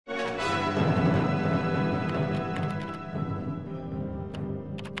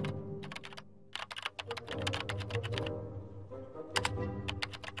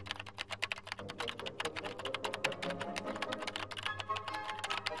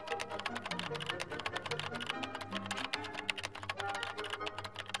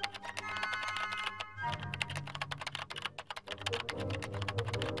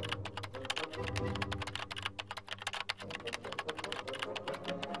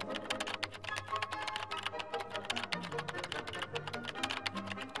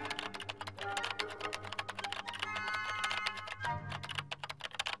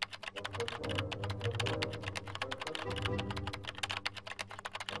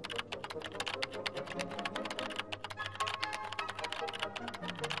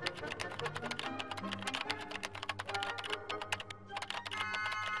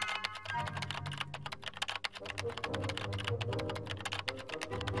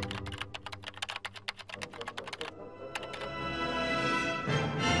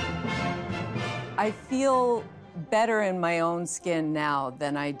I feel better in my own skin now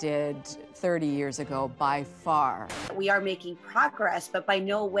than I did 30 years ago, by far. We are making progress, but by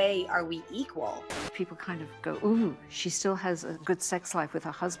no way are we equal. People kind of go, ooh, she still has a good sex life with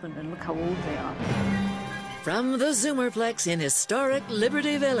her husband, and look how old they are. From the Zoomerplex in historic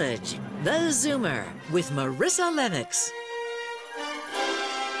Liberty Village, the Zoomer with Marissa Lennox.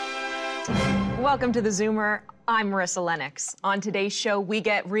 Welcome to the Zoomer. I'm Marissa Lennox. On today's show, we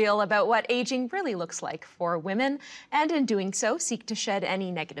get real about what aging really looks like for women, and in doing so, seek to shed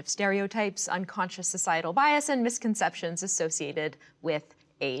any negative stereotypes, unconscious societal bias, and misconceptions associated with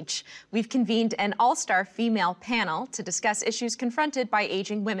age. We've convened an all-star female panel to discuss issues confronted by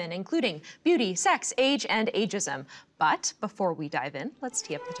aging women, including beauty, sex, age, and ageism. But before we dive in, let's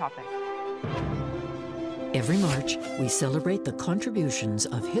tee up the topic. Every March, we celebrate the contributions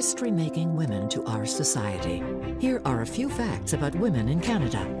of history-making women to our society. Here are a few facts about women in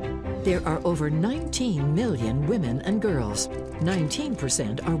Canada. There are over 19 million women and girls.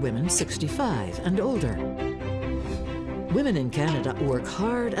 19% are women 65 and older. Women in Canada work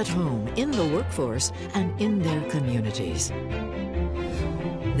hard at home, in the workforce, and in their communities.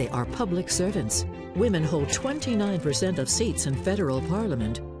 They are public servants. Women hold 29% of seats in federal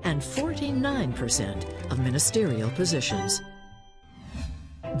parliament and 49% of ministerial positions.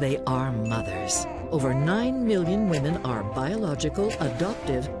 They are mothers. Over 9 million women are biological,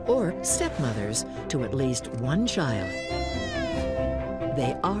 adoptive, or stepmothers to at least one child.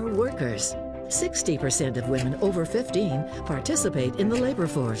 They are workers. 60% of women over 15 participate in the labor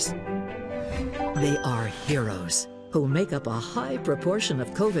force. They are heroes who make up a high proportion of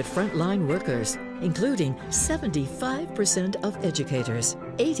COVID frontline workers, including 75% of educators,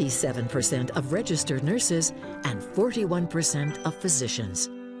 87% of registered nurses, and 41% of physicians.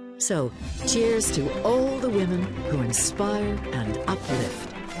 So, cheers to all the women who inspire and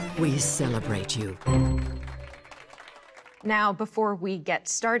uplift. We celebrate you. Now, before we get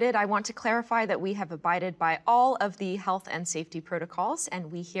started, I want to clarify that we have abided by all of the health and safety protocols,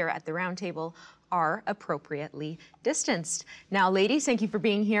 and we here at the roundtable are appropriately distanced. Now, ladies, thank you for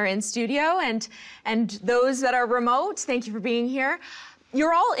being here in studio, and those that are remote, thank you for being here.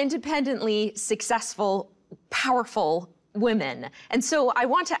 You're all independently successful, powerful women. And so I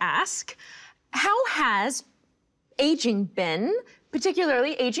want to ask, how has aging been,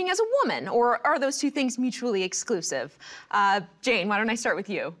 particularly aging as a woman, or are those two things mutually exclusive? Jane, why don't I start with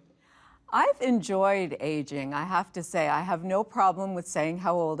you? I've enjoyed aging, I have to say. I have no problem with saying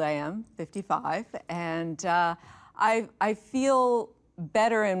how old I am, 55, and I feel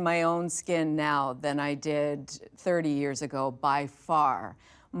better in my own skin now than I did 30 years ago, by far.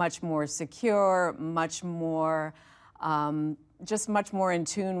 Much more secure, much more, just much more in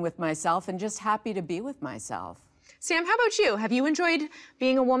tune with myself, and just happy to be with myself. Sam, how about you? Have you enjoyed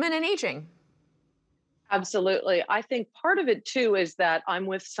being a woman and aging? Absolutely. I think part of it too is that I'm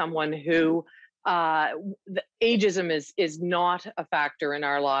with someone who the ageism is not a factor in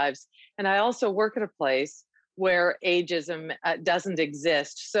our lives. And I also work at a place where ageism doesn't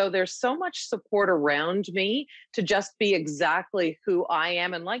exist. So there's so much support around me to just be exactly who I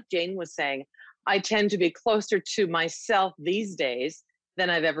am. And like Jane was saying, I tend to be closer to myself these days than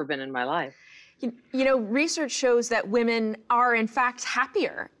I've ever been in my life. You know, research shows that women are, in fact,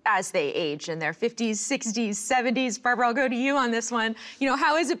 happier as they age in their 50s, 60s, 70s. Barbara, I'll go to you on this one. You know,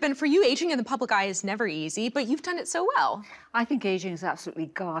 how has it been for you? Aging in the public eye is never easy, but you've done it so well. I think aging is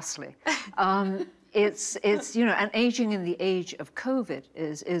absolutely ghastly. It's you know, and aging in the age of COVID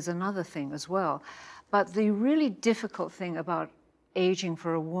is another thing as well. But the really difficult thing about aging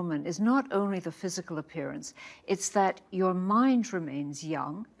for a woman is not only the physical appearance, it's that your mind remains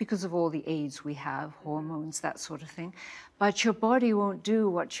young because of all the aids we have, hormones, that sort of thing, but your body won't do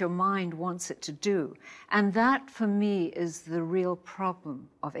what your mind wants it to do. And that, for me, is the real problem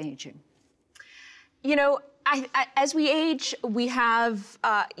of aging. You know, as we age, we have,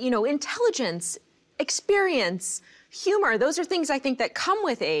 you know, intelligence, experience, humor. Those are things I think that come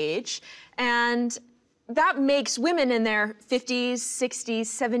with age, and that makes women in their 50s, 60s,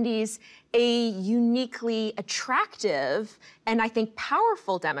 70s a uniquely attractive and I think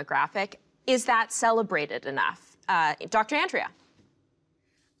powerful demographic. Is that celebrated enough? Dr. Andrea.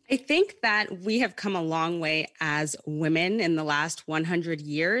 I think that we have come a long way as women in the last 100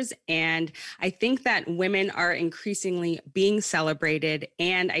 years. And I think that women are increasingly being celebrated.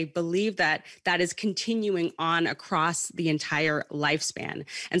 And I believe that that is continuing on across the entire lifespan.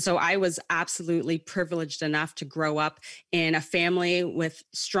 And so I was absolutely privileged enough to grow up in a family with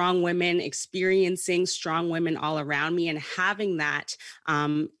strong women, experiencing strong women all around me, and having that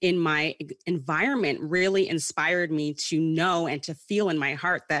in my environment really inspired me to know and to feel in my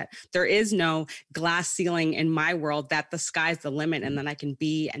heart that that there is no glass ceiling in my world, that the sky's the limit and then I can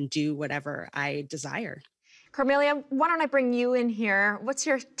be and do whatever I desire. Carmelia, why don't I bring you in here? What's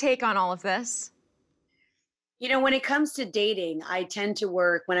your take on all of this? You know, when it comes to dating, I tend to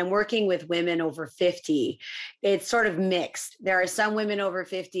when I'm working with women over 50, it's sort of mixed. There are some women over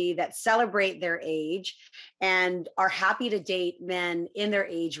 50 that celebrate their age and are happy to date men in their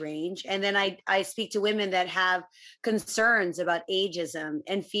age range. And then I speak to women that have concerns about ageism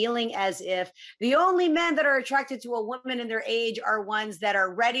and feeling as if the only men that are attracted to a woman in their age are ones that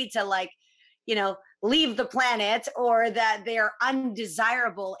are ready to leave the planet, or that they're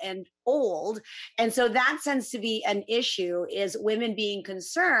undesirable and old. And so that tends to be an issue, is women being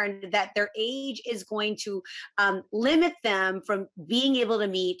concerned that their age is going to limit them from being able to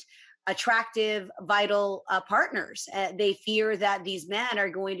meet attractive, vital partners. They fear that these men are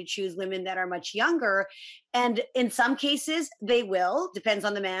going to choose women that are much younger. And in some cases, they will, depends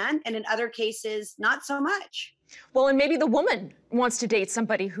on the man. And in other cases, not so much. Well, and maybe the woman wants to date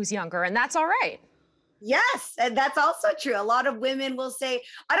somebody who's younger, and that's all right. Yes, and that's also true. A lot of women will say,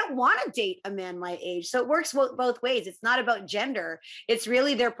 I don't want to date a man my age. So it works both ways. It's not about gender. It's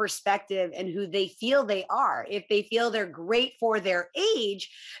really their perspective and who they feel they are. If they feel they're great for their age,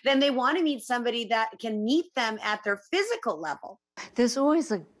 then they want to meet somebody that can meet them at their physical level. There's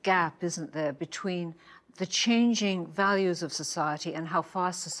always a gap, isn't there, between the changing values of society and how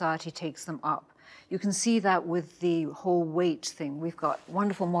fast society takes them up. You can see that with the whole weight thing. We've got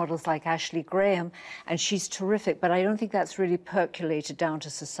wonderful models like Ashley Graham, and she's terrific, but I don't think that's really percolated down to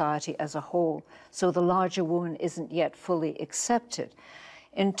society as a whole. So the larger woman isn't yet fully accepted.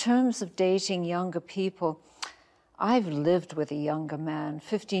 In terms of dating younger people, I've lived with a younger man,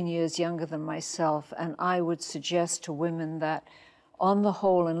 15 years younger than myself, and I would suggest to women that on the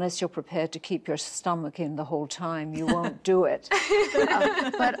whole, unless you're prepared to keep your stomach in the whole time, you won't do it.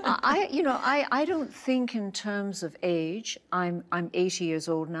 But I don't think in terms of age. I'm 80 years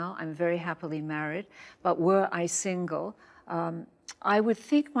old now. I'm very happily married. But were I single, I would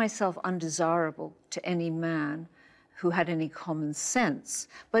think myself undesirable to any man who had any common sense.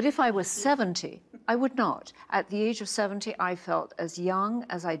 But if I was 70, I would not. At the age of 70, I felt as young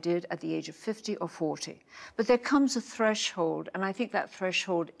as I did at the age of 50 or 40. But there comes a threshold, and I think that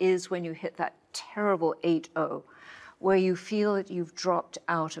threshold is when you hit that terrible 8-0, where you feel that you've dropped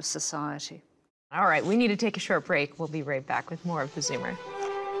out of society. All right, we need to take a short break. We'll be right back with more of the Zoomer.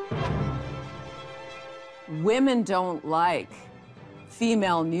 Women don't like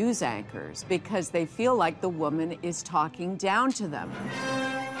female news anchors because they feel like the woman is talking down to them.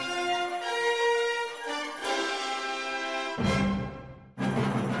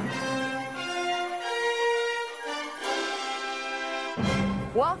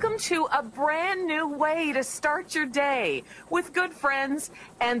 Welcome to a brand new way to start your day with good friends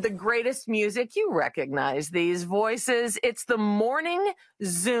and the greatest music. You recognize these voices. It's the Morning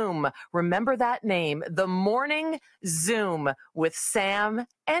Zoom. Remember that name, the Morning Zoom with Sam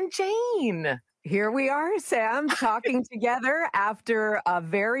and Jane. Here we are, Sam, talking together after a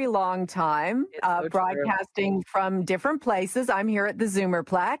very long time, broadcasting from different places. I'm here at the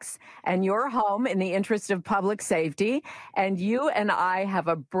ZoomerPlex, and you're home in the interest of public safety. And you and I have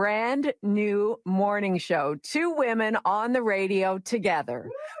a brand new morning show, two women on the radio together.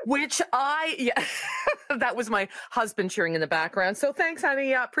 Which that was my husband cheering in the background. So thanks,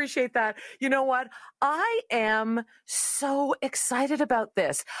 honey. I appreciate that. You know what? I am so excited about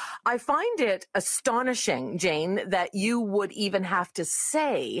this. I find it astonishing, Jane, that you would even have to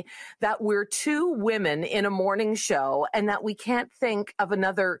say that we're two women in a morning show and that we can't think of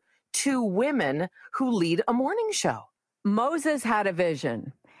another two women who lead a morning show. Moses had a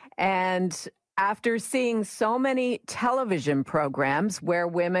vision, and after seeing so many television programs where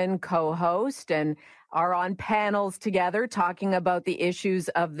women co-host and are on panels together talking about the issues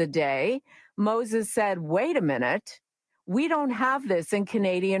of the day, Moses said, wait a minute, we don't have this in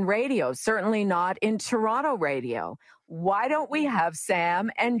Canadian radio, certainly not in Toronto radio. Why don't we have Sam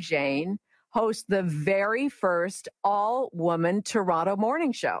and Jane host the very first all-woman Toronto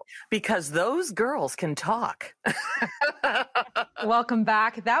morning show? Because those girls can talk. Welcome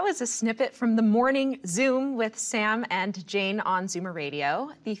back. That was a snippet from the Morning Zoom with Sam and Jane on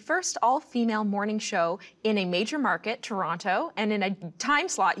ZoomerRadio, the first all-female morning show in a major market, Toronto, and in a time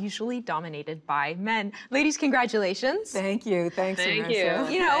slot usually dominated by men. Ladies, congratulations. Thank you. Thanks, Thank Marissa.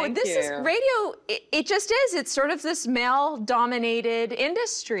 you. You know, Thank this you. is radio. It just is. It's sort of this male-dominated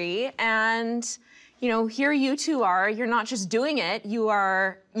industry, and you know, here you two are. You're not just doing it.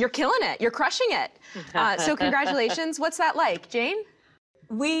 You're killing it. You're crushing it. So congratulations. What's that like, Jane?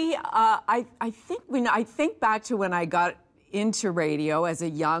 I think back to when I got into radio as a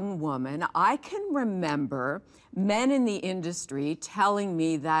young woman, I can remember men in the industry telling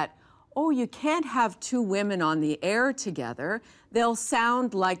me that, oh, you can't have two women on the air together. They'll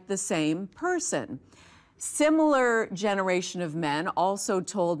sound like the same person. Similar generation of men also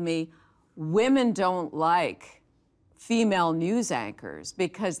told me women don't like female news anchors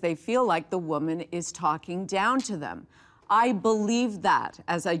because they feel like the woman is talking down to them. I believed that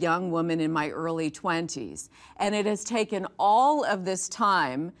as a young woman in my early 20s. And it has taken all of this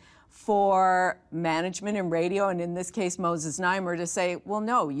time for management in radio, and in this case, Moses Znaimer, to say, well,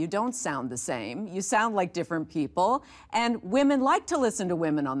 no, you don't sound the same. You sound like different people. And women like to listen to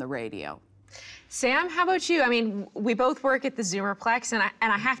women on the radio. Sam, how about you? I mean, we both work at the ZoomerPlex, and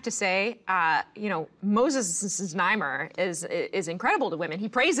I have to say, you know, Moses Znaimer is incredible to women. He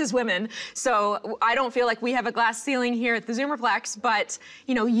praises women, so I don't feel like we have a glass ceiling here at the ZoomerPlex. But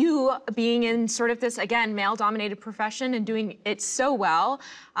you know, you being in sort of this again male-dominated profession and doing it so well,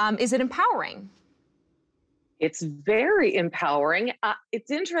 is it empowering? It's very empowering. It's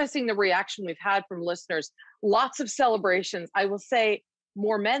interesting the reaction we've had from listeners. Lots of celebrations. I will say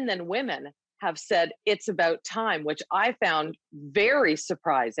more men than women have said it's about time, which I found very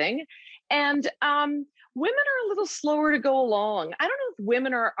surprising. And women are a little slower to go along. I don't know if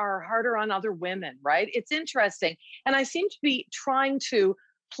women are harder on other women, right? It's interesting. And I seem to be trying to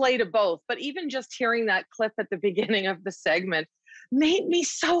play to both, but even just hearing that clip at the beginning of the segment made me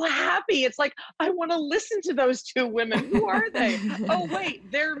so happy. It's like, I want to listen to those two women. Who are they? Oh,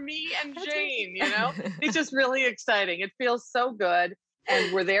 wait, they're me and Jane, you know? It's just really exciting. It feels so good.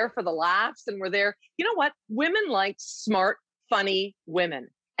 And we're there for the laughs, and we're there. You know what? Women like smart, funny women,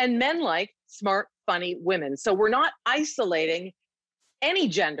 and men like smart, funny women. So we're not isolating any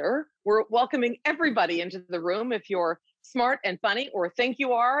gender. We're welcoming everybody into the room if you're smart and funny or think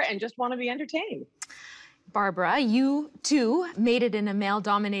you are and just want to be entertained. Barbara, you too made it in a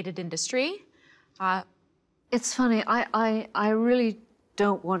male-dominated industry. It's funny, I really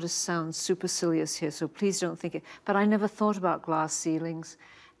don't want to sound supercilious here, so please don't think it, but I never thought about glass ceilings,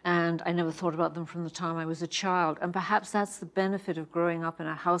 and I never thought about them from the time I was a child. And perhaps that's the benefit of growing up in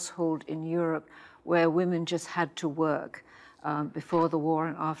a household in Europe where women just had to work before the war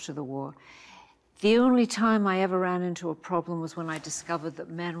and after the war. The only time I ever ran into a problem was when I discovered that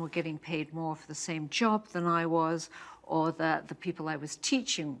men were getting paid more for the same job than I was, or that the people I was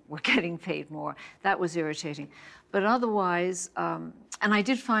teaching were getting paid more. That was irritating. But otherwise, and I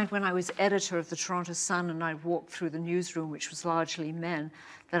did find when I was editor of the Toronto Sun and I walked through the newsroom, which was largely men,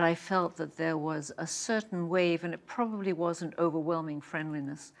 that I felt that there was a certain wave, and it probably wasn't overwhelming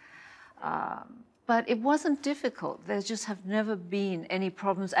friendliness. But it wasn't difficult. There just have never been any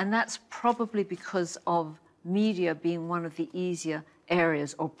problems, and that's probably because of media being one of the easier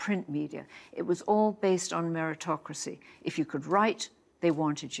areas, or print media. It was all based on meritocracy. If you could write, they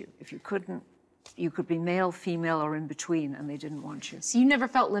wanted you. If you couldn't, you could be male, female, or in between, and they didn't want you. So you never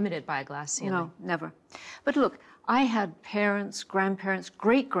felt limited by a glass ceiling? No, never. But look, I had parents, grandparents,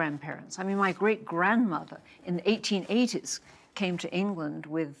 great-grandparents. I mean, my great-grandmother in the 1880s came to England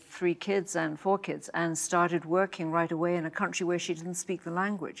with 3 kids and 4 kids and started working right away in a country where she didn't speak the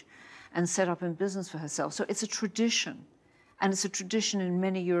language and set up in business for herself. So it's a tradition, and it's a tradition in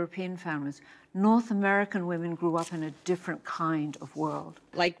many European families. North American women grew up in a different kind of world.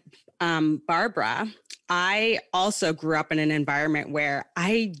 Like Barbara, I also grew up in an environment where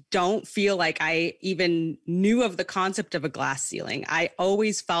I don't feel like I even knew of the concept of a glass ceiling. I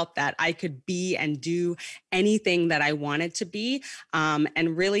always felt that I could be and do anything that I wanted to be,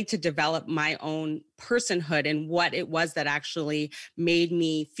 and really to develop my own personhood and what it was that actually made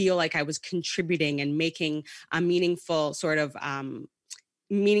me feel like I was contributing and making a meaningful sort of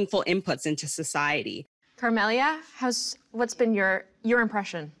meaningful inputs into society. Carmelia, what's been your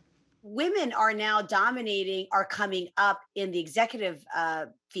impression? Women are now dominating, are coming up in the executive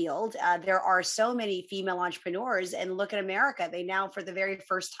field. There are so many female entrepreneurs, and look at America. They now, for the very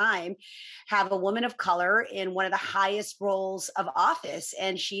first time, have a woman of color in one of the highest roles of office,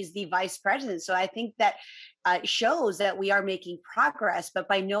 and she's the vice president. So I think that shows that we are making progress, but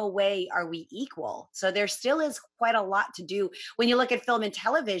by no way are we equal. So there still is quite a lot to do. When you look at film and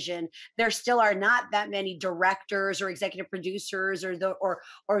television, there still are not that many directors or executive producers or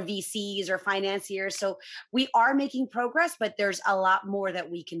VCs or financiers. So we are making progress, but there's a lot more that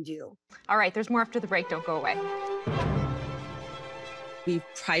we can do. All right, there's more after the break. Don't go away. We've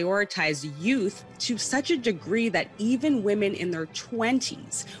prioritized youth to such a degree that even women in their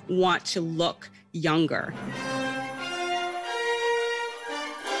 20s want to look younger.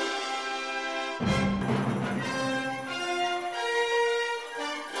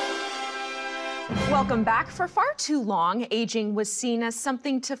 Welcome back. For far too long, aging was seen as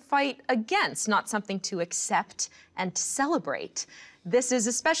something to fight against, not something to accept and celebrate. This is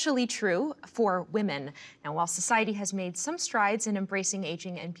especially true for women. Now, while society has made some strides in embracing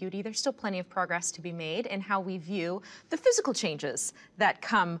aging and beauty, there's still plenty of progress to be made in how we view the physical changes that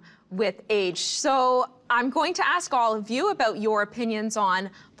come with age. So I'm going to ask all of you about your opinions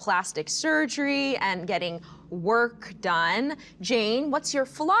on plastic surgery and getting work done. Jane, what's your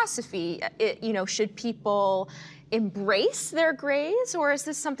philosophy? Should people embrace their grays, or is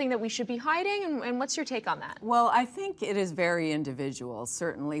this something that we should be hiding? And what's your take on that? Well, I think it is very individual.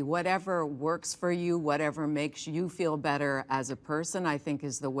 Certainly, whatever works for you, whatever makes you feel better as a person, I think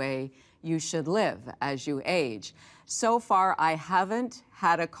is the way you should live as you age. So far, I haven't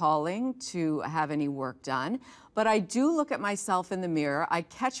had a calling to have any work done, but I do look at myself in the mirror. I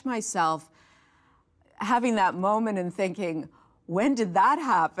catch myself having that moment and thinking, when did that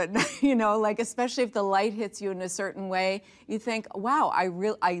happen? Especially if the light hits you in a certain way, you think, wow, I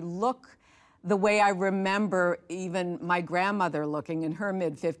look the way I remember even my grandmother looking in her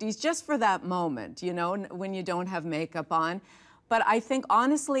mid-50s, just for that moment, when you don't have makeup on. But I think,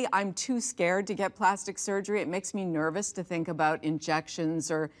 honestly, I'm too scared to get plastic surgery. It makes me nervous to think about injections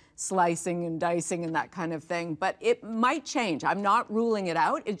or slicing and dicing and that kind of thing. But it might change. I'm not ruling it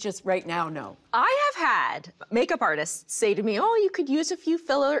out. It's just right now, no. I have had makeup artists say to me, oh, you could use a few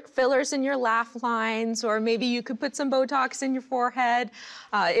fillers in your laugh lines, or maybe you could put some Botox in your forehead.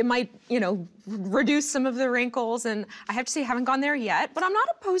 It might, reduce some of the wrinkles. And I have to say, I haven't gone there yet, but I'm not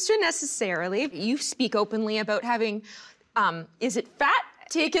opposed to it necessarily. You speak openly about having is it fat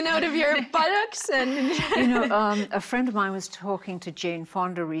taken out of your buttocks? And a friend of mine was talking to Jane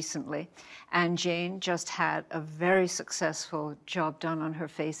Fonda recently, and Jane just had a very successful job done on her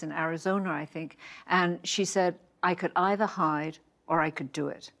face in Arizona, I think. And she said, I could either hide or I could do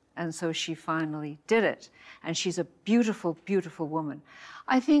it. And so she finally did it. And she's a beautiful, beautiful woman.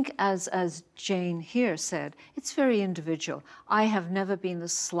 I think, as Jane here said, it's very individual. I have never been the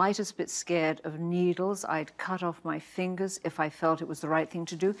slightest bit scared of needles. I'd cut off my fingers if I felt it was the right thing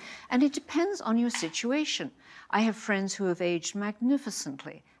to do. And it depends on your situation. I have friends who have aged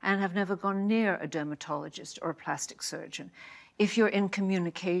magnificently and have never gone near a dermatologist or a plastic surgeon. If you're in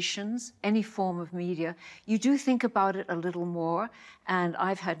communications, any form of media, you do think about it a little more. And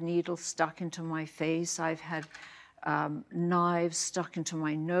I've had needles stuck into my face. I've had knives stuck into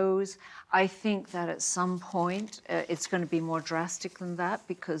my nose. I think that at some point it's going to be more drastic than that,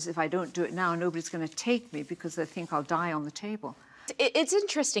 because if I don't do it now, nobody's going to take me because they think I'll die on the table. It's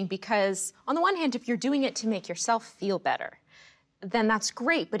interesting because, on the one hand, if you're doing it to make yourself feel better, then that's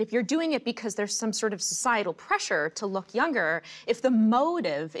great. But if you're doing it because there's some sort of societal pressure to look younger, if the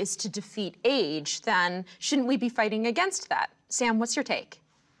motive is to defeat age, then shouldn't we be fighting against that? Sam, what's your take?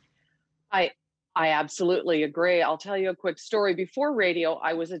 I absolutely agree. I'll tell you a quick story. Before radio,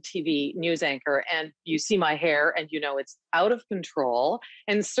 I was a TV news anchor, and you see my hair and it's out of control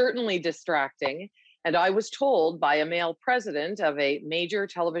and certainly distracting. And I was told by a male president of a major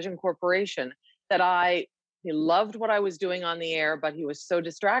television corporation that he loved what I was doing on the air, but he was so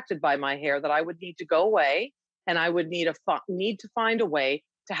distracted by my hair that I would need to go away, and I would need to find a way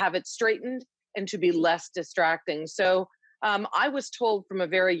to have it straightened and to be less distracting. So I was told from a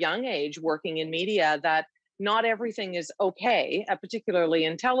very young age, working in media, that not everything is okay, particularly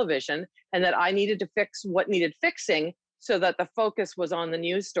in television, and that I needed to fix what needed fixing so that the focus was on the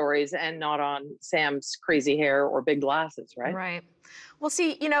news stories and not on Sam's crazy hair or big glasses, right? Right. Well,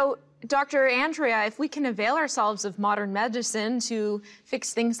 see, Dr. Andrea, if we can avail ourselves of modern medicine to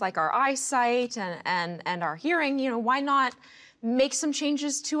fix things like our eyesight and our hearing, why not make some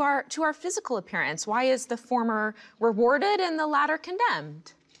changes to our physical appearance? Why is the former rewarded and the latter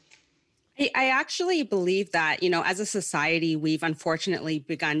condemned? I actually believe that, as a society, we've unfortunately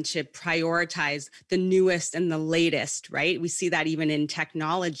begun to prioritize the newest and the latest, right? We see that even in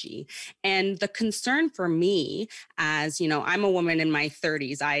technology. And the concern for me, as, I'm a woman in my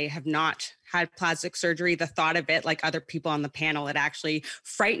 30s, I have not had plastic surgery. The thought of it, like other people on the panel, it actually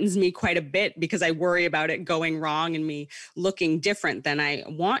frightens me quite a bit because I worry about it going wrong and me looking different than I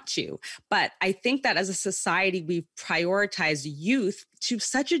want to. But I think that as a society, we've prioritized youth to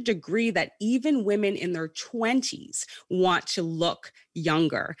such a degree that even women in their 20s want to look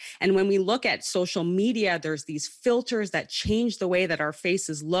younger. And when we look at social media, there's these filters that change the way that our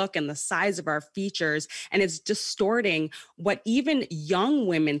faces look and the size of our features. And it's distorting what even young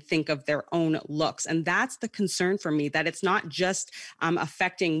women think of their own looks. And that's the concern for me, that it's not just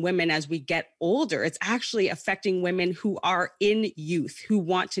affecting women as we get older. It's actually affecting women who are in youth, who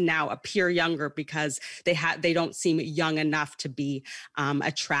want to now appear younger because they don't seem young enough to be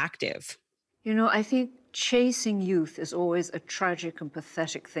attractive. You know, I think chasing youth is always a tragic and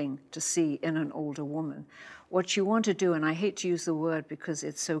pathetic thing to see in an older woman. What you want to do, and I hate to use the word because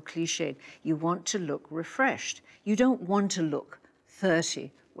it's so cliched, you want to look refreshed. You don't want to look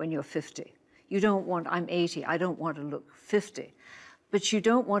 30 when you're 50. You don't want, I'm 80, I don't want to look 50. But you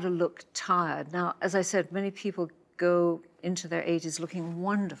don't want to look tired. Now, as I said, many people go into their 80s looking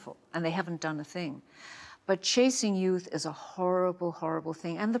wonderful, and they haven't done a thing. But chasing youth is a horrible, horrible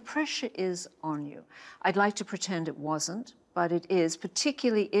thing, and the pressure is on you. I'd like to pretend it wasn't, but it is,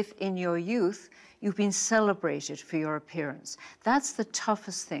 particularly if in your youth you've been celebrated for your appearance. That's the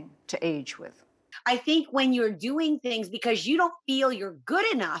toughest thing to age with. I think when you're doing things because you don't feel you're good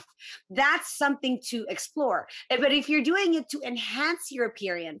enough, that's something to explore. But if you're doing it to enhance your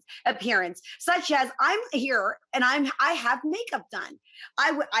appearance, such as I'm here and I have makeup done.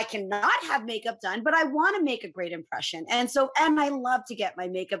 I cannot have makeup done, but I want to make a great impression. And I love to get my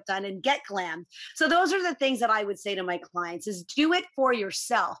makeup done and get glammed. So those are the things that I would say to my clients is do it for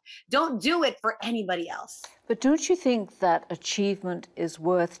yourself. Don't do it for anybody else. But don't you think that achievement is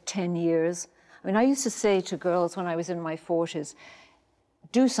worth 10 years? I mean, I used to say to girls when I was in my 40s,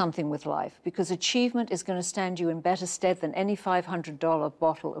 do something with life, because achievement is going to stand you in better stead than any $500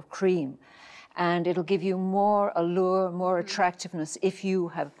 bottle of cream. And it'll give you more allure, more attractiveness if you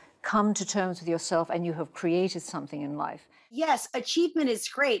have come to terms with yourself and you have created something in life. Yes, achievement is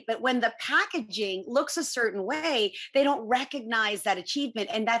great, but when the packaging looks a certain way, they don't recognize that achievement.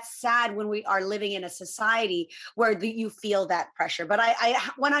 And that's sad when we are living in a society where you feel that pressure. But I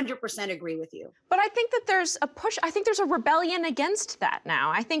 100% agree with you. But I think that there's a push, I think there's a rebellion against that now.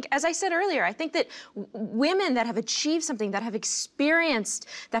 I think, as I said earlier, I think that women that have achieved something, that have experienced,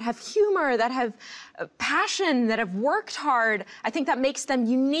 that have humor, that have passion, that have worked hard, I think that makes them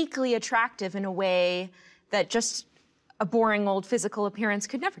uniquely attractive in a way that just a boring old physical appearance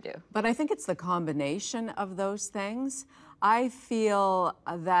could never do. But I think it's the combination of those things. I feel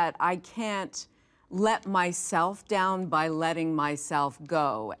that I can't let myself down by letting myself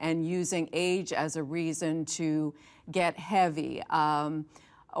go and using age as a reason to get heavy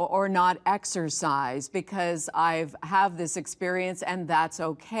or not exercise because I've have this experience and that's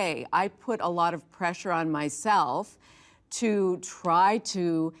okay. I put a lot of pressure on myself to try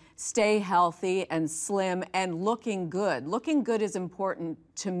to stay healthy and slim and looking good. Looking good is important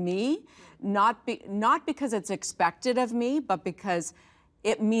to me, not because it's expected of me, but because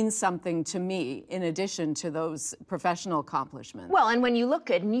it means something to me in addition to those professional accomplishments. Well, and when you look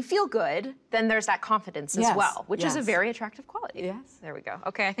good and you feel good, then there's that confidence as well, which is a very attractive quality. Yes. There we go.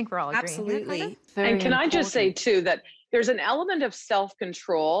 Okay, I think we're all agreeing. Absolutely. And can I just say, too, that there's an element of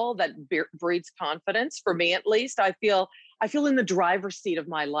self-control that breeds confidence, for me at least. I feel in the driver's seat of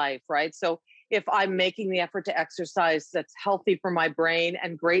my life, right? So if I'm making the effort to exercise that's healthy for my brain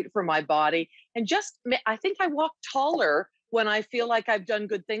and great for my body, and I think I walk taller when I feel like I've done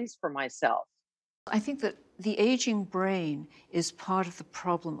good things for myself. I think that the aging brain is part of the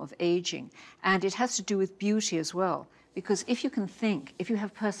problem of aging, and it has to do with beauty as well. Because if you can think, if you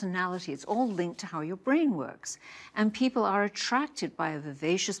have personality, it's all linked to how your brain works. And people are attracted by a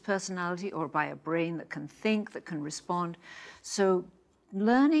vivacious personality or by a brain that can think, that can respond. So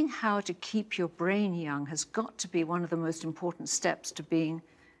learning how to keep your brain young has got to be one of the most important steps to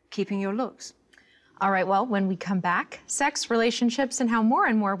keeping your looks. All right, well, when we come back, sex, relationships, and how more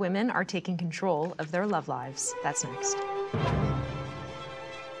and more women are taking control of their love lives. That's next.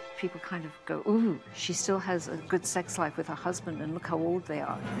 People kind of go, ooh, she still has a good sex life with her husband, and look how old they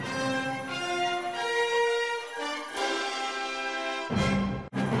are.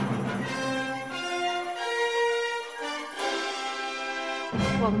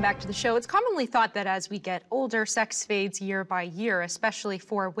 Welcome back to the show. It's commonly thought that as we get older, sex fades year by year, especially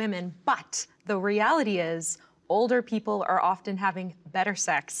for women. But the reality is, older people are often having better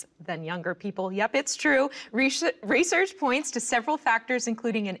sex than younger people. Yep, it's true. Research points to several factors,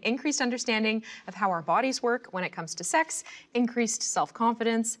 including an increased understanding of how our bodies work when it comes to sex, increased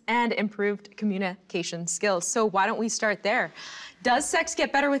self-confidence, and improved communication skills. So why don't we start there? Does sex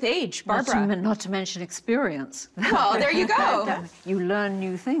get better with age, Barbara? Not to mention experience. Well, there you go. You learn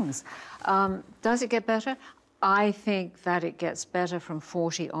new things. Does it get better? I think that it gets better from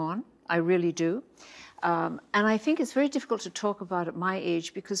 40 on. I really do. And I think it's very difficult to talk about at my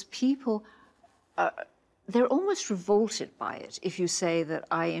age because people, they're almost revolted by it if you say that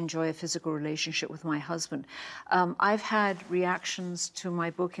I enjoy a physical relationship with my husband. I've had reactions to my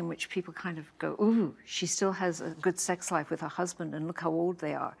book in which people kind of go, ooh, she still has a good sex life with her husband and look how old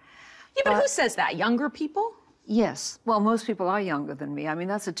they are. Yeah, but who says that? Younger people? Yes. Well, most people are younger than me. I mean,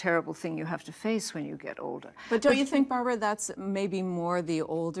 that's a terrible thing you have to face when you get older. But don't you think, Barbara, that's maybe more the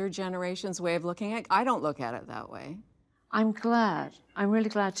older generation's way of looking at it? I don't look at it that way. I'm glad. I'm really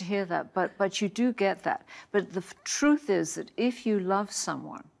glad to hear that. But you do get that. But the truth is that if you love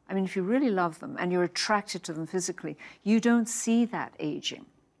someone, I mean, if you really love them and you're attracted to them physically, you don't see that aging.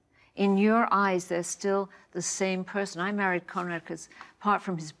 In your eyes, they're still the same person. I married Conrad because, apart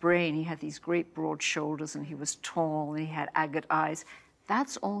from his brain, he had these great broad shoulders and he was tall and he had agate eyes.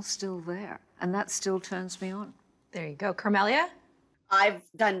 That's all still there, and that still turns me on. There you go. Carmelia? I've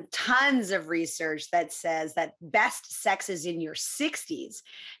done tons of research that says that best sex is in your 60s.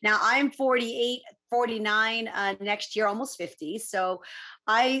 Now, I'm 48, 49 next year, almost 50. So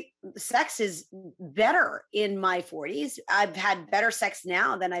sex is better in my 40s. I've had better sex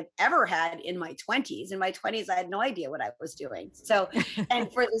now than I've ever had in my 20s. In my 20s, I had no idea what I was doing. So,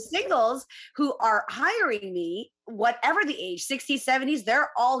 and for the singles who are hiring me, whatever the age, 60s, 70s,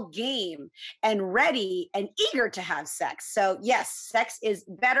 they're all game and ready and eager to have sex. So yes, sex is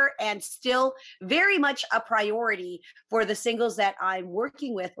better and still very much a priority for the singles that I'm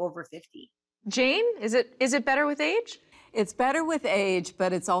working with over 50. Jane, is it better with age? It's better with age,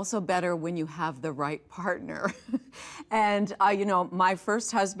 but it's also better when you have the right partner. And, you know, my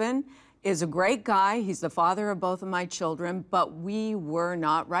first husband is a great guy. He's the father of both of my children, but we were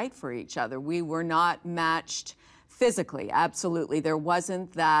not right for each other. We were not matched physically, absolutely. There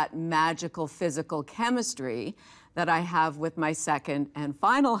wasn't that magical physical chemistry that I have with my second and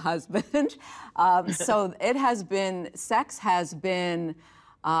final husband. So sex has been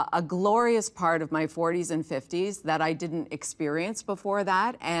a glorious part of my 40s and 50s that I didn't experience before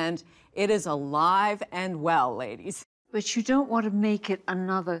that. And it is alive and well, ladies. But you don't want to make it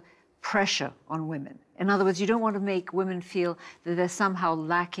another pressure on women. In other words, you don't want to make women feel that they're somehow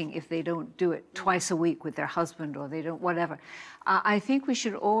lacking if they don't do it twice a week with their husband or they don't, whatever. I think we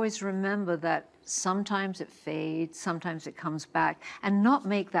should always remember that sometimes it fades, sometimes it comes back, and not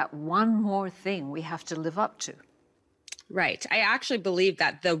make that one more thing we have to live up to. Right. I actually believe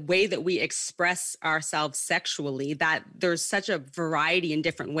that the way that we express ourselves sexually, that there's such a variety in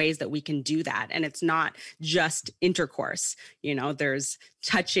different ways that we can do that. And it's not just intercourse. You know, there's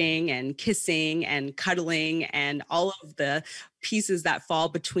touching and kissing and cuddling and all of the pieces that fall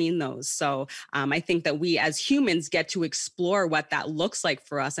between those. So I think that we as humans get to explore what that looks like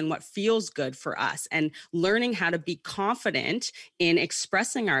for us and what feels good for us, and learning how to be confident in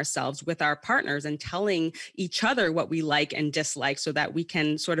expressing ourselves with our partners and telling each other what we like and dislike so that we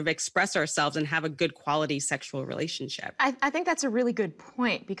can sort of express ourselves and have a good quality sexual relationship. I think that's a really good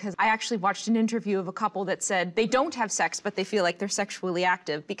point, because I actually watched an interview of a couple that said they don't have sex, but they feel like they're sexually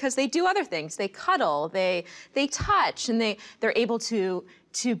active because they do other things. They cuddle, they touch, and they're able to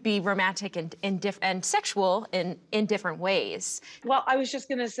be romantic and sexual in different ways. Well, I was just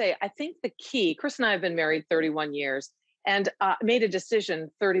going to say, I think the key, Chris and I have been married 31 years and made a decision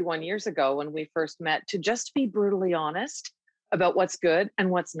 31 years ago when we first met to just be brutally honest about what's good and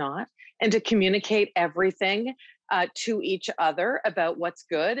what's not, and to communicate everything to each other about what's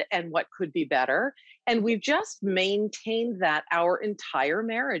good and what could be better. And we've just maintained that our entire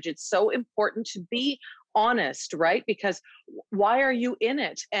marriage. It's so important to be honest, right? Because why are you in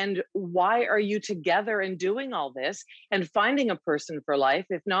it? And why are you together and doing all this and finding a person for life,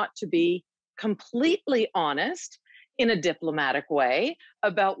 if not to be completely honest in a diplomatic way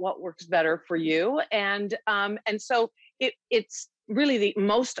about what works better for you? And so it's really the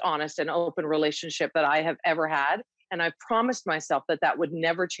most honest and open relationship that I have ever had. And I promised myself that that would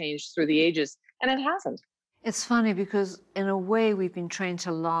never change through the ages, and it hasn't. It's funny because in a way we've been trained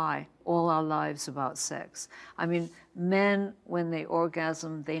to lie all our lives about sex. I mean, men, when they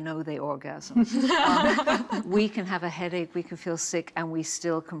orgasm, they know they orgasm. We can have a headache, we can feel sick, and we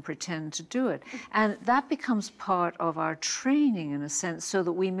still can pretend to do it. And that becomes part of our training, in a sense, so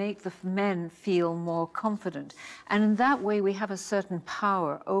that we make the men feel more confident. And in that way, we have a certain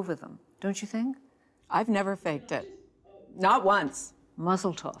power over them, don't you think? I've never faked it. Not once.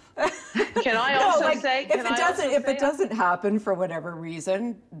 Muzzle tov. Can I also say? If it doesn't happen for whatever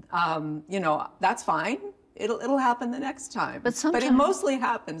reason, that's fine. It'll happen the next time. But it mostly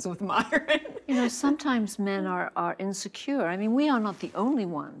happens with Myron. Sometimes men are insecure. I mean, we are not the only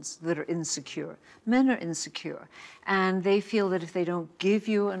ones that are insecure. Men are insecure, and they feel that if they don't give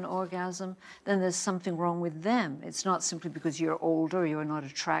you an orgasm, then there's something wrong with them. It's not simply because you're older or you're not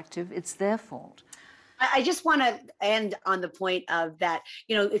attractive. It's their fault. I just want to end on the point of that,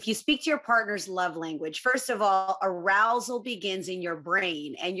 if you speak to your partner's love language, first of all, arousal begins in your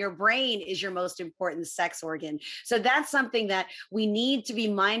brain, and your brain is your most important sex organ. So that's something that we need to be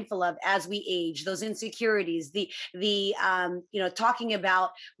mindful of as we age, those insecurities, talking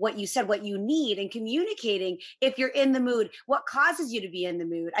about what you said, what you need, and communicating if you're in the mood, what causes you to be in the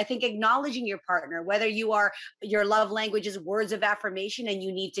mood. I think acknowledging your partner, whether your love language is words of affirmation and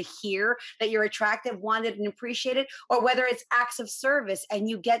you need to hear that you're attractive, wanted, and appreciated, or whether it's acts of service and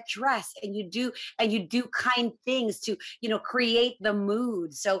you get dressed and you do kind things to create the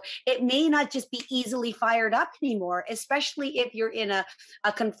mood. So it may not just be easily fired up anymore, especially if you're in a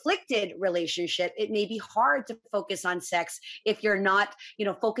conflicted relationship. It may be hard to focus on sex if you're not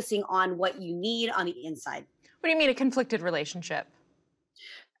focusing on what you need on the inside. What do you mean a conflicted relationship?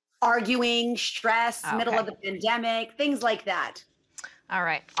 Arguing, stress, middle of the pandemic, things like that. All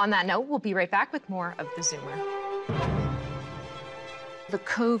right. On that note, we'll be right back with more of the Zoomer. The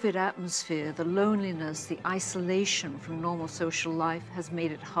COVID atmosphere, the loneliness, the isolation from normal social life has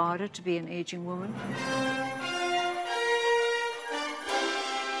made it harder to be an aging woman.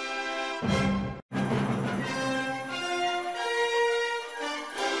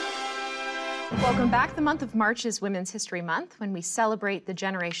 Welcome back. The month of March is Women's History Month, when we celebrate the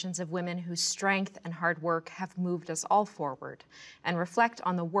generations of women whose strength and hard work have moved us all forward, and reflect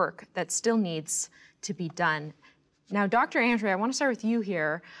on the work that still needs to be done. Now, Dr. Andrea, I want to start with you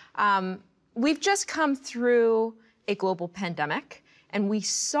here. We've just come through a global pandemic, and we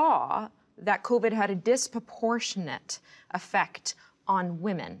saw that COVID had a disproportionate effect on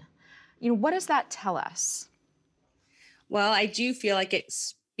women. What does that tell us? Well, I do feel like it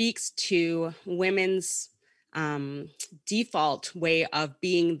speaks to women's default way of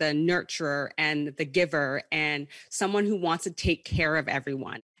being the nurturer and the giver and someone who wants to take care of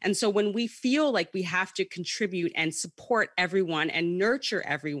everyone. And so when we feel like we have to contribute and support everyone and nurture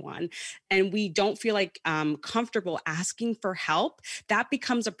everyone, and we don't feel like comfortable asking for help, that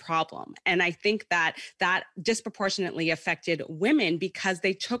becomes a problem. And I think that disproportionately affected women because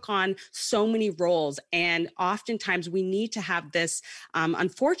they took on so many roles. And oftentimes we need to have this,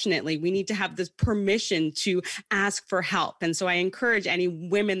 unfortunately, we need to have this permission to ask for help. And so I encourage any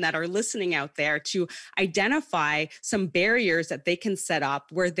women that are listening out there to identify some barriers that they can set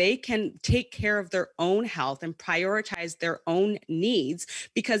up where they can take care of their own health and prioritize their own needs,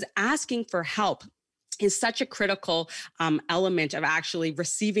 because asking for help is such a critical element of actually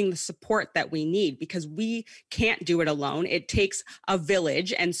receiving the support that we need, because we can't do it alone. It takes a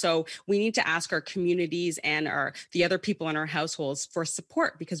village. And so we need to ask our communities and the other people in our households for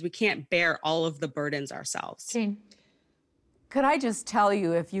support, because we can't bear all of the burdens ourselves. Jane. Could I just tell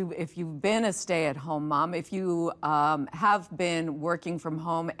you, if you've been a stay-at-home mom, if you have been working from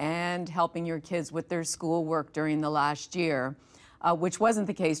home and helping your kids with their schoolwork during the last year, which wasn't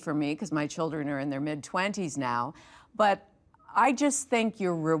the case for me because my children are in their mid-20s now, but I just think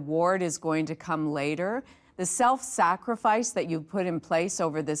your reward is going to come later. The self-sacrifice that you've put in place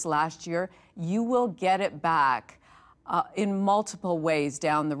over this last year, you will get it back in multiple ways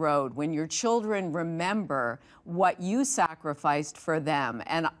down the road when your children remember what you sacrificed for them.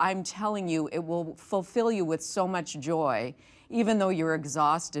 And I'm telling you, it will fulfill you with so much joy, even though you're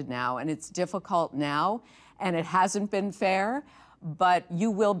exhausted now and it's difficult now and it hasn't been fair, but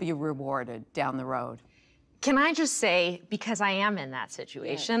you will be rewarded down the road. Can I just say, because I am in that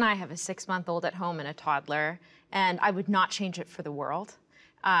situation, I have a 6-month-old at home and a toddler, and I would not change it for the world.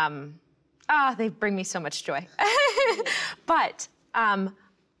 They bring me so much joy. But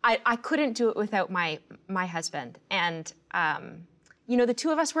I couldn't do it without my husband. And, the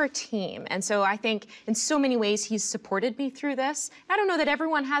two of us were a team. And so I think in so many ways he's supported me through this. I don't know that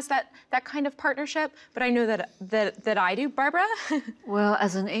everyone has that kind of partnership, but I know that I do. Barbara? Well,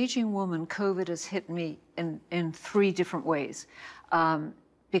 as an aging woman, COVID has hit me in 3 different ways.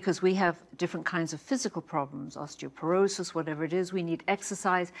 Because we have different kinds of physical problems, osteoporosis, whatever it is, we need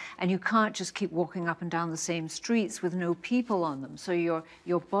exercise, and you can't just keep walking up and down the same streets with no people on them, so your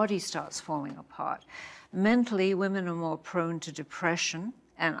body starts falling apart. Mentally, women are more prone to depression,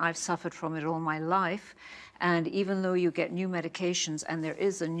 and I've suffered from it all my life, and even though you get new medications, and there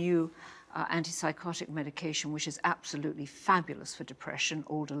is a new antipsychotic medication, which is absolutely fabulous for depression,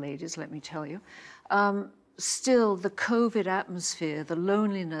 older ladies, let me tell you, still, the COVID atmosphere, the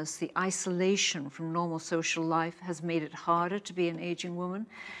loneliness, the isolation from normal social life has made it harder to be an aging woman.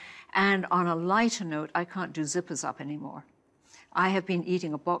 And on a lighter note, I can't do zippers up anymore. I have been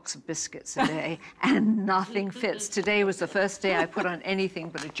eating a box of biscuits a day and nothing fits. Today was the first day I put on anything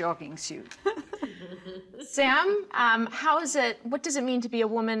but a jogging suit. Sam, what does it mean to be a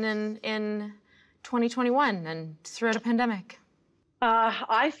woman in 2021 and throughout a pandemic?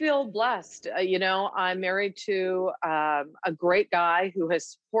 I feel blessed. I'm married to a great guy who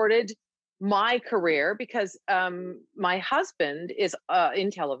has supported my career because my husband is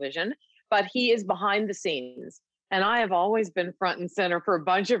in television, but he is behind the scenes. And I have always been front and center for a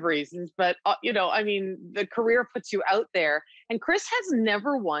bunch of reasons. But, the career puts you out there. And Chris has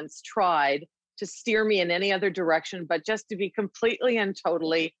never once tried to steer me in any other direction, but just to be completely and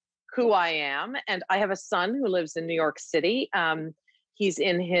totally who I am. And I have a son who lives in New York City. He's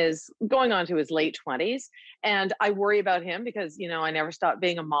going on to his late 20s. And I worry about him because, I never stopped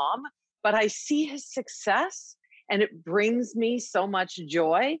being a mom, but I see his success and it brings me so much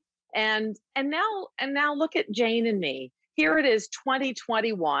joy. And now look at Jane and me. Here it is,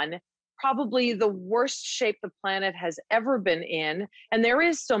 2021, probably the worst shape the planet has ever been in. And there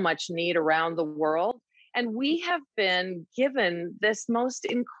is so much need around the world. And we have been given this most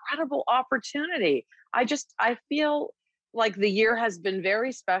incredible opportunity. I feel like the year has been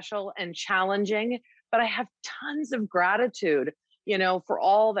very special and challenging, but I have tons of gratitude, for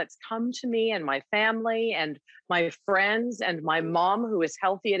all that's come to me and my family and my friends and my mom who is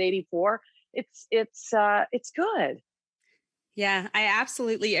healthy at 84. It's good. Yeah, I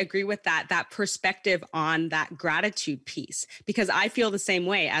absolutely agree with that perspective on that gratitude piece, because I feel the same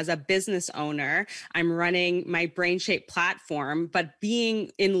way. As a business owner, I'm running my BrainShape platform, but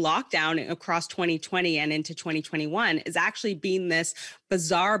being in lockdown across 2020 and into 2021 is actually been this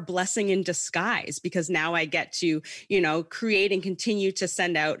bizarre blessing in disguise, because now I get to, create and continue to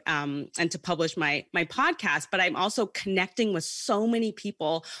send out and to publish my podcast, but I'm also connecting with so many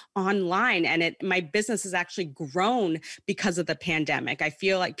people online, and my business has actually grown because of the pandemic. I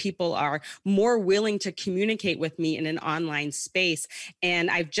feel like people are more willing to communicate with me in an online space. And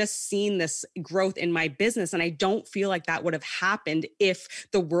I've just seen this growth in my business. And I don't feel like that would have happened if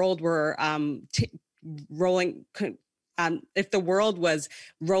the world were if the world was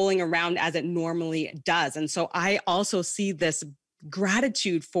rolling around as it normally does. And so I also see this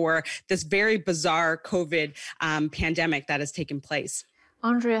gratitude for this very bizarre COVID pandemic that has taken place.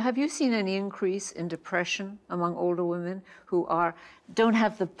 Andrea, have you seen any increase in depression among older women who don't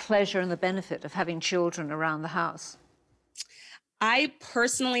have the pleasure and the benefit of having children around the house? I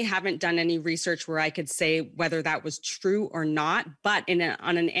personally haven't done any research where I could say whether that was true or not, but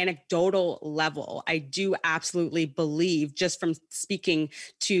on an anecdotal level, I do absolutely believe, just from speaking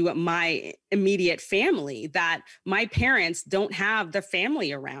to my immediate family, that my parents don't have their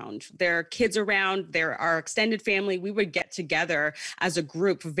family around, their kids around, our extended family. We would get together as a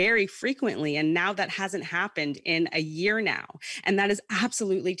group very frequently. And now that hasn't happened in a year now. And that is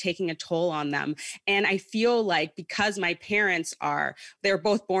absolutely taking a toll on them. And I feel like because my parents they're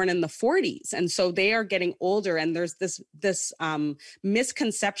both born in the 40s. And so they are getting older. And there's this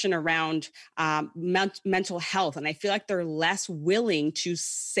misconception around mental health. And I feel like they're less willing to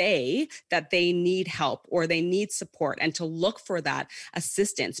say that they need help or they need support and to look for that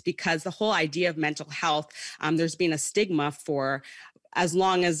assistance, because the whole idea of mental health, there's been a stigma for as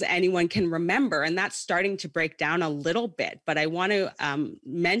long as anyone can remember. And that's starting to break down a little bit. But I want to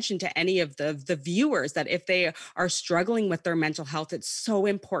mention to any of the viewers that if they are struggling with their mental health, it's so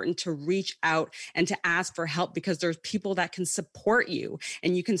important to reach out and to ask for help, because there's people that can support you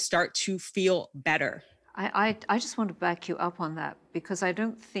and you can start to feel better. I just want to back you up on that, because I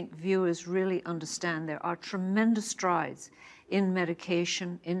don't think viewers really understand there are tremendous strides in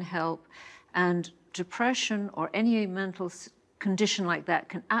medication, in help, and depression or any mental condition like that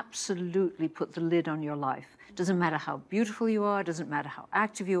can absolutely put the lid on your life. Doesn't matter how beautiful you are, doesn't matter how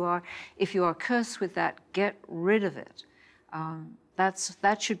active you are. If you are cursed with that, get rid of it.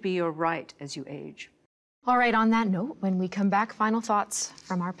 That should be your right as you age. All right, on that note, when we come back, final thoughts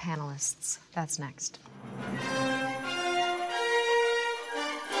from our panelists. That's next.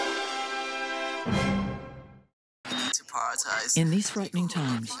 In these frightening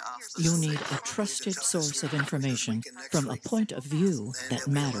times, you need a trusted source of information from a point of view that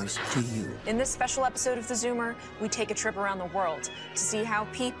matters to you. In this special episode of The Zoomer, we take a trip around the world to see how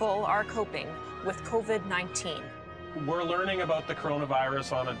people are coping with COVID-19. We're learning about the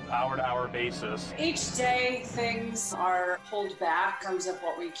coronavirus on an hour-to-hour basis. Each day, things are pulled back in terms of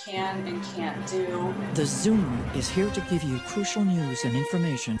what we can and can't do. The Zoomer is here to give you crucial news and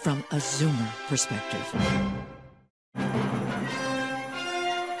information from a Zoomer perspective.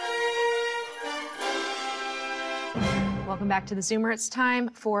 Welcome back to The Zoomer. It's time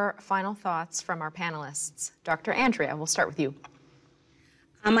for final thoughts from our panelists. Dr. Andrea, we'll start with you.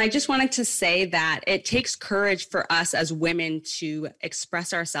 I just wanted to say that it takes courage for us as women to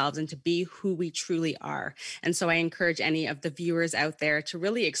express ourselves and to be who we truly are. And so I encourage any of the viewers out there to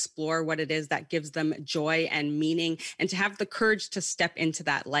really explore what it is that gives them joy and meaning, and to have the courage to step into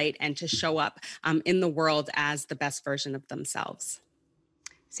that light and to show up in the world as the best version of themselves.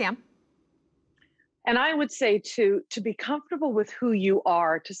 Sam? And I would say to be comfortable with who you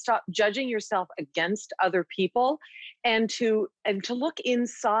are, to stop judging yourself against other people, and to look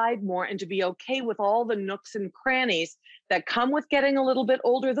inside more, and to be okay with all the nooks and crannies that come with getting a little bit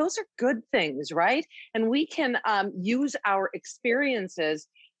older. Those are good things, right? And we can use our experiences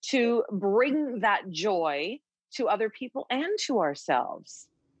to bring that joy to other people and to ourselves.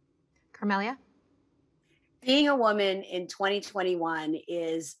 Carmelia? Being a woman in 2021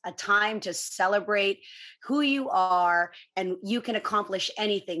 is a time to celebrate who you are, and you can accomplish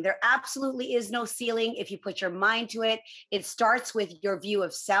anything. There absolutely is no ceiling if you put your mind to it. It starts with your view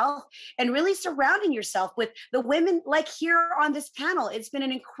of self and really surrounding yourself with the women like here on this panel. It's been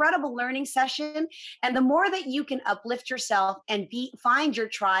an incredible learning session. And the more that you can uplift yourself and find your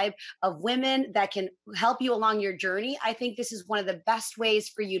tribe of women that can help you along your journey, I think this is one of the best ways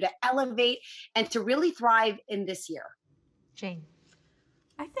for you to elevate and to really thrive in this year. Jane?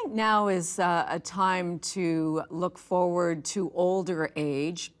 I think now is a time to look forward to older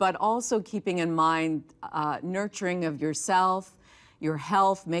age, but also keeping in mind nurturing of yourself, your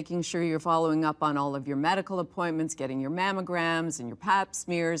health, making sure you're following up on all of your medical appointments, getting your mammograms and your pap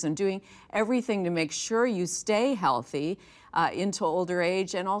smears, and doing everything to make sure you stay healthy into older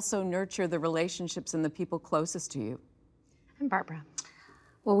age, and also nurture the relationships and the people closest to you. And Barbara?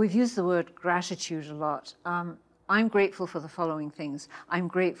 Well, we've used the word gratitude a lot. I'm grateful for the following things. I'm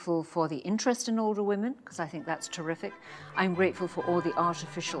grateful for the interest in older women, because I think that's terrific. I'm grateful for all the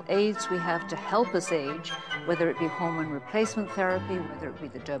artificial aids we have to help us age, whether it be hormone replacement therapy, whether it be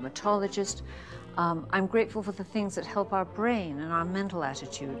the dermatologist. I'm grateful for the things that help our brain and our mental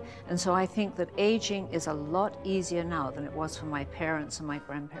attitude. And so I think that aging is a lot easier now than it was for my parents and my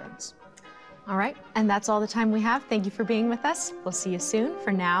grandparents. All right, and that's all the time we have. Thank you for being with us. We'll see you soon.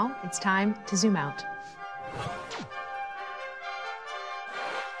 For now, it's time to zoom out.